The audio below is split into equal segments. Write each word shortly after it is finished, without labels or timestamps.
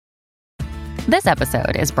This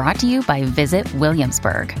episode is brought to you by Visit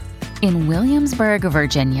Williamsburg. In Williamsburg,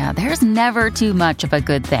 Virginia, there's never too much of a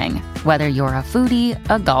good thing. Whether you're a foodie,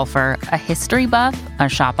 a golfer, a history buff, a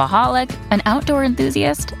shopaholic, an outdoor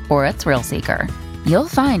enthusiast, or a thrill seeker, you'll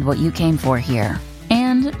find what you came for here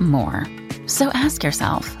and more. So ask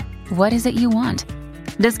yourself, what is it you want?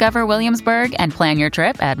 Discover Williamsburg and plan your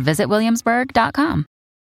trip at visitwilliamsburg.com.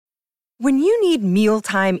 When you need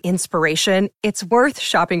mealtime inspiration, it's worth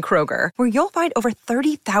shopping Kroger, where you'll find over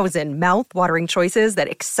 30,000 mouth-watering choices that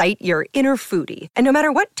excite your inner foodie. And no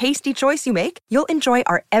matter what tasty choice you make, you'll enjoy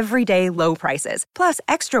our everyday low prices, plus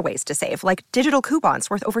extra ways to save, like digital coupons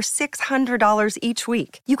worth over $600 each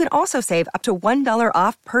week. You can also save up to $1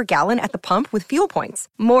 off per gallon at the pump with fuel points.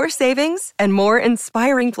 More savings and more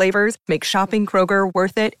inspiring flavors make shopping Kroger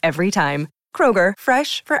worth it every time. Kroger,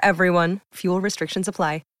 fresh for everyone. Fuel restrictions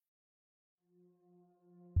apply.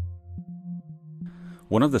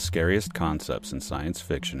 One of the scariest concepts in science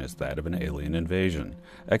fiction is that of an alien invasion.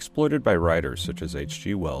 Exploited by writers such as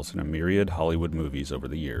H.G. Wells in a myriad Hollywood movies over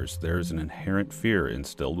the years, there is an inherent fear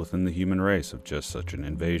instilled within the human race of just such an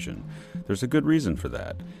invasion. There's a good reason for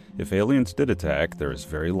that. If aliens did attack, there is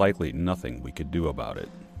very likely nothing we could do about it.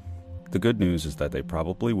 The good news is that they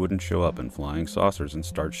probably wouldn't show up in flying saucers and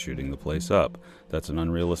start shooting the place up. That's an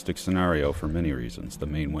unrealistic scenario for many reasons, the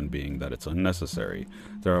main one being that it's unnecessary.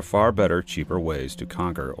 There are far better, cheaper ways to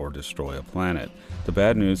conquer or destroy a planet. The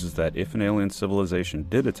bad news is that if an alien civilization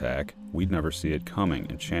did attack, we'd never see it coming,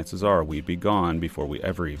 and chances are we'd be gone before we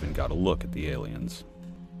ever even got a look at the aliens.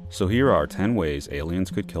 So here are 10 ways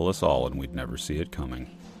aliens could kill us all and we'd never see it coming.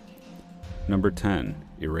 Number 10.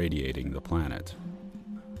 Irradiating the planet.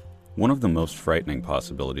 One of the most frightening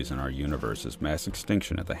possibilities in our universe is mass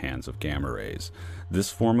extinction at the hands of gamma rays.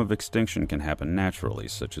 This form of extinction can happen naturally,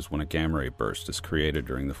 such as when a gamma ray burst is created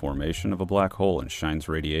during the formation of a black hole and shines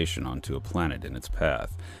radiation onto a planet in its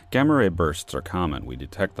path. Gamma ray bursts are common, we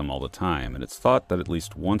detect them all the time, and it's thought that at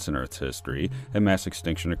least once in Earth's history, a mass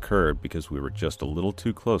extinction occurred because we were just a little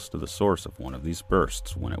too close to the source of one of these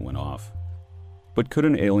bursts when it went off. But could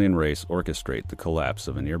an alien race orchestrate the collapse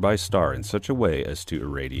of a nearby star in such a way as to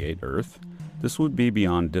irradiate Earth? This would be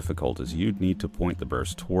beyond difficult, as you'd need to point the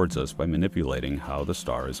burst towards us by manipulating how the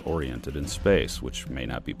star is oriented in space, which may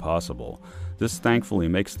not be possible. This thankfully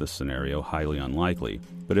makes this scenario highly unlikely,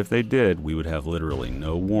 but if they did, we would have literally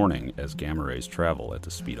no warning as gamma rays travel at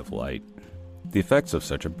the speed of light. The effects of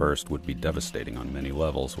such a burst would be devastating on many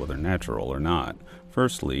levels, whether natural or not.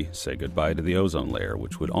 Firstly, say goodbye to the ozone layer,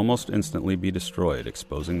 which would almost instantly be destroyed,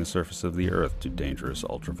 exposing the surface of the Earth to dangerous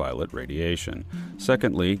ultraviolet radiation.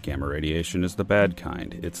 Secondly, gamma radiation is the bad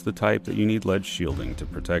kind. It's the type that you need lead shielding to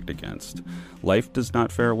protect against. Life does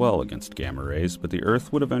not fare well against gamma rays, but the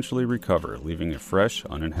Earth would eventually recover, leaving a fresh,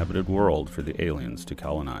 uninhabited world for the aliens to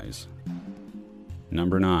colonize.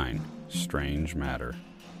 Number 9. Strange matter.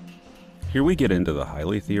 Here we get into the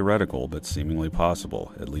highly theoretical but seemingly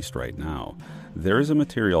possible, at least right now. There is a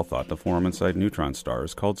material thought to form inside neutron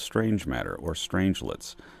stars called strange matter, or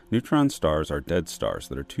strangelets. Neutron stars are dead stars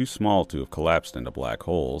that are too small to have collapsed into black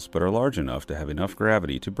holes, but are large enough to have enough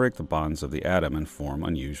gravity to break the bonds of the atom and form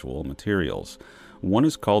unusual materials. One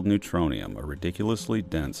is called neutronium, a ridiculously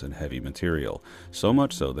dense and heavy material, so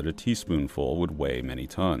much so that a teaspoonful would weigh many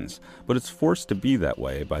tons. But it's forced to be that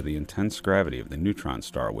way by the intense gravity of the neutron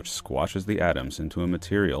star, which squashes the atoms into a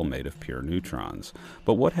material made of pure neutrons.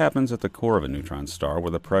 But what happens at the core of a neutron star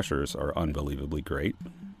where the pressures are unbelievably great?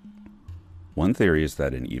 One theory is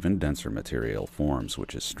that an even denser material forms,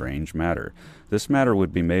 which is strange matter. This matter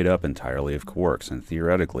would be made up entirely of quarks and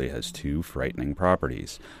theoretically has two frightening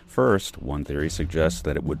properties. First, one theory suggests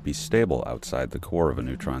that it would be stable outside the core of a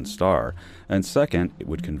neutron star, and second, it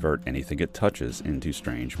would convert anything it touches into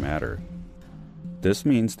strange matter. This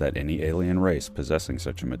means that any alien race possessing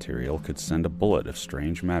such a material could send a bullet of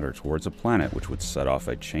strange matter towards a planet, which would set off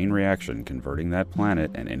a chain reaction converting that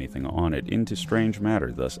planet and anything on it into strange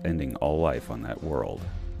matter, thus ending all life on that world.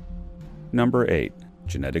 Number 8.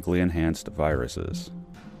 Genetically enhanced viruses.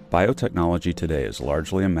 Biotechnology today is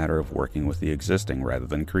largely a matter of working with the existing rather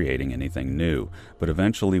than creating anything new, but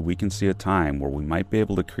eventually we can see a time where we might be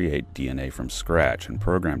able to create DNA from scratch and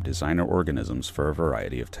program designer organisms for a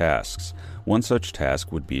variety of tasks. One such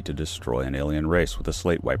task would be to destroy an alien race with a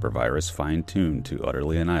slate wiper virus fine-tuned to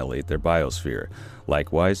utterly annihilate their biosphere.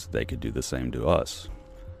 Likewise, they could do the same to us.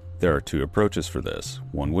 There are two approaches for this.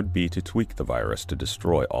 One would be to tweak the virus to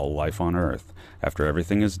destroy all life on Earth. After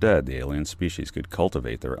everything is dead, the alien species could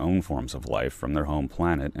cultivate their own forms of life from their home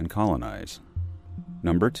planet and colonize.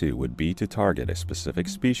 Number 2 would be to target a specific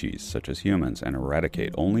species, such as humans, and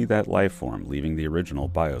eradicate only that life form, leaving the original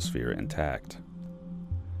biosphere intact.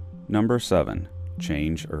 Number 7.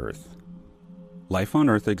 Change Earth. Life on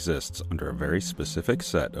Earth exists under a very specific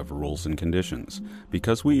set of rules and conditions.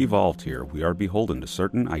 Because we evolved here, we are beholden to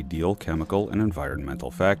certain ideal chemical and environmental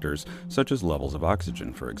factors, such as levels of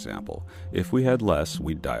oxygen, for example. If we had less,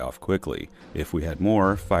 we'd die off quickly. If we had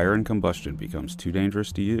more, fire and combustion becomes too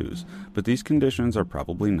dangerous to use. But these conditions are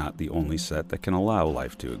probably not the only set that can allow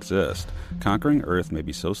life to exist. Conquering Earth may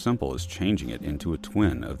be so simple as changing it into a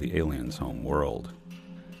twin of the aliens' home world.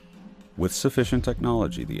 With sufficient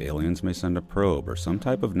technology, the aliens may send a probe or some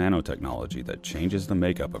type of nanotechnology that changes the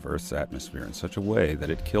makeup of Earth's atmosphere in such a way that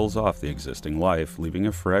it kills off the existing life, leaving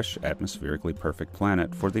a fresh, atmospherically perfect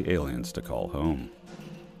planet for the aliens to call home.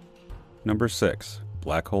 Number 6.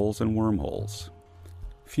 Black holes and wormholes.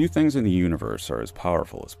 Few things in the universe are as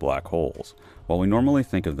powerful as black holes. While we normally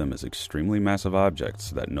think of them as extremely massive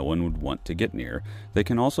objects that no one would want to get near, they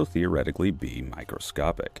can also theoretically be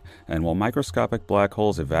microscopic. And while microscopic black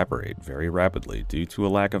holes evaporate very rapidly due to a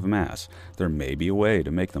lack of mass, there may be a way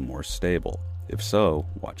to make them more stable. If so,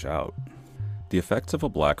 watch out. The effects of a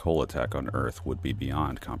black hole attack on Earth would be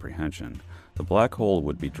beyond comprehension. The black hole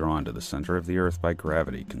would be drawn to the center of the Earth by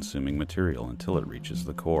gravity, consuming material until it reaches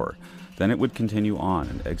the core. Then it would continue on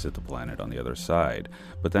and exit the planet on the other side,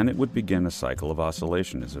 but then it would begin a cycle of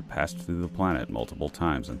oscillation as it passed through the planet multiple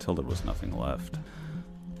times until there was nothing left.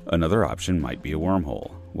 Another option might be a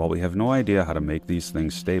wormhole. While we have no idea how to make these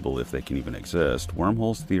things stable if they can even exist,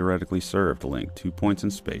 wormholes theoretically serve to link 2 points in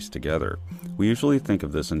space together. We usually think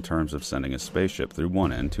of this in terms of sending a spaceship through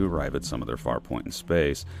one end to arrive at some other far point in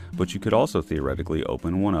space, but you could also theoretically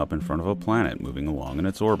open one up in front of a planet moving along in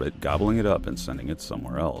its orbit, gobbling it up and sending it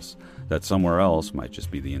somewhere else. That somewhere else might just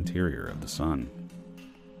be the interior of the sun.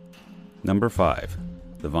 Number 5.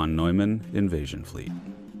 The von Neumann Invasion Fleet.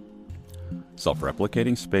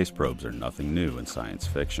 Self-replicating space probes are nothing new in science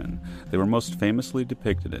fiction. They were most famously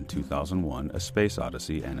depicted in 2001: A Space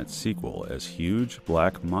Odyssey and its sequel as huge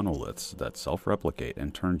black monoliths that self-replicate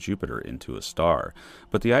and turn Jupiter into a star.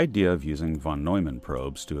 But the idea of using von Neumann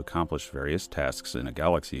probes to accomplish various tasks in a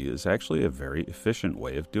galaxy is actually a very efficient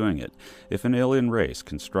way of doing it. If an alien race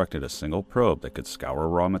constructed a single probe that could scour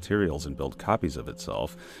raw materials and build copies of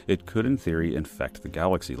itself, it could in theory infect the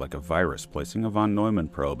galaxy like a virus, placing a von Neumann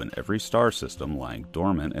probe in every star system lying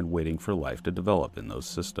dormant and waiting for life to develop in those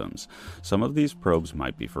systems. Some of these probes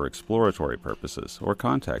might be for exploratory purposes or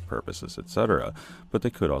contact purposes, etc., but they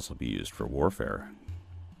could also be used for warfare.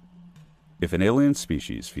 If an alien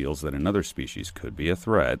species feels that another species could be a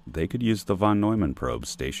threat, they could use the von Neumann probes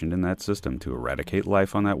stationed in that system to eradicate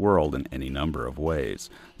life on that world in any number of ways.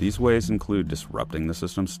 These ways include disrupting the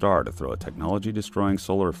system's star to throw a technology-destroying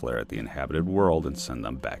solar flare at the inhabited world and send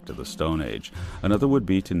them back to the Stone Age. Another would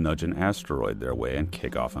be to nudge an asteroid their way and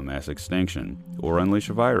kick off a mass extinction, or unleash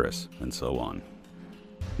a virus, and so on.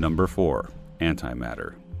 Number 4.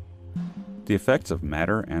 Antimatter. The effects of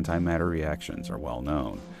matter-antimatter reactions are well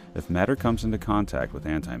known. If matter comes into contact with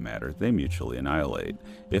antimatter, they mutually annihilate.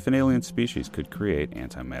 If an alien species could create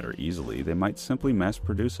antimatter easily, they might simply mass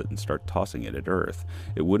produce it and start tossing it at Earth.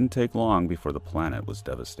 It wouldn't take long before the planet was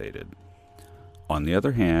devastated. On the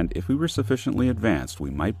other hand, if we were sufficiently advanced, we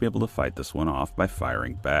might be able to fight this one off by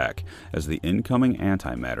firing back. As the incoming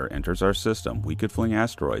antimatter enters our system, we could fling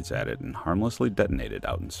asteroids at it and harmlessly detonate it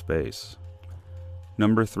out in space.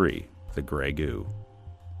 Number 3. The Grey Goo.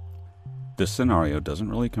 This scenario doesn't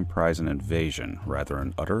really comprise an invasion, rather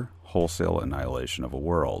an utter, wholesale annihilation of a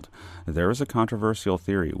world. There is a controversial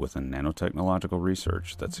theory within nanotechnological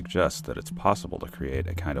research that suggests that it's possible to create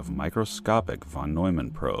a kind of microscopic von Neumann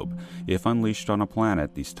probe. If unleashed on a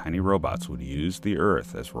planet, these tiny robots would use the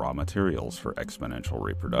Earth as raw materials for exponential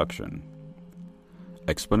reproduction.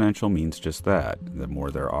 Exponential means just that. The more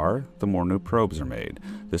there are, the more new probes are made.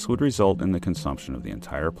 This would result in the consumption of the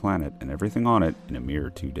entire planet and everything on it in a mere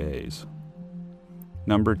 2 days.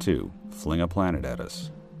 Number 2. Fling a planet at us.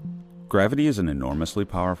 Gravity is an enormously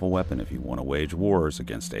powerful weapon if you want to wage wars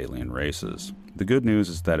against alien races. The good news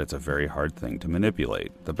is that it's a very hard thing to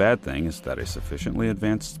manipulate. The bad thing is that a sufficiently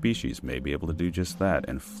advanced species may be able to do just that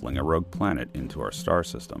and fling a rogue planet into our star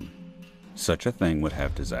system. Such a thing would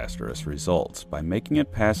have disastrous results. By making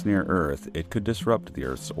it pass near Earth, it could disrupt the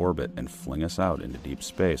Earth's orbit and fling us out into deep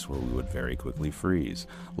space where we would very quickly freeze.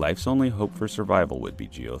 Life's only hope for survival would be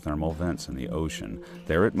geothermal vents in the ocean.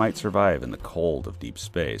 There it might survive in the cold of deep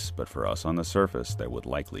space, but for us on the surface there would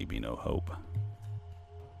likely be no hope.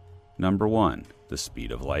 Number 1. The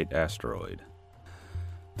Speed of Light Asteroid.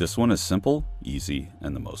 This one is simple, easy,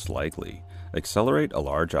 and the most likely. Accelerate a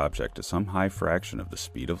large object to some high fraction of the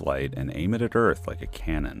speed of light and aim it at Earth like a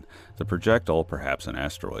cannon. The projectile, perhaps an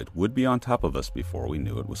asteroid, would be on top of us before we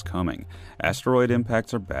knew it was coming. Asteroid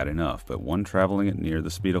impacts are bad enough, but one traveling at near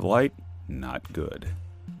the speed of light? Not good.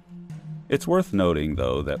 It's worth noting,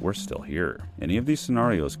 though, that we're still here. Any of these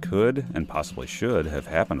scenarios could, and possibly should, have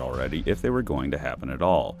happened already if they were going to happen at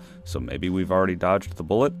all. So maybe we've already dodged the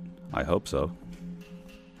bullet? I hope so.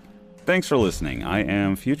 Thanks for listening. I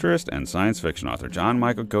am futurist and science fiction author John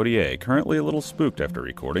Michael Godier, currently a little spooked after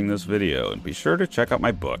recording this video, and be sure to check out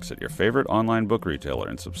my books at your favorite online book retailer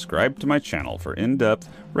and subscribe to my channel for in-depth,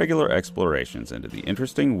 regular explorations into the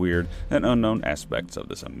interesting, weird, and unknown aspects of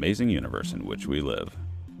this amazing universe in which we live.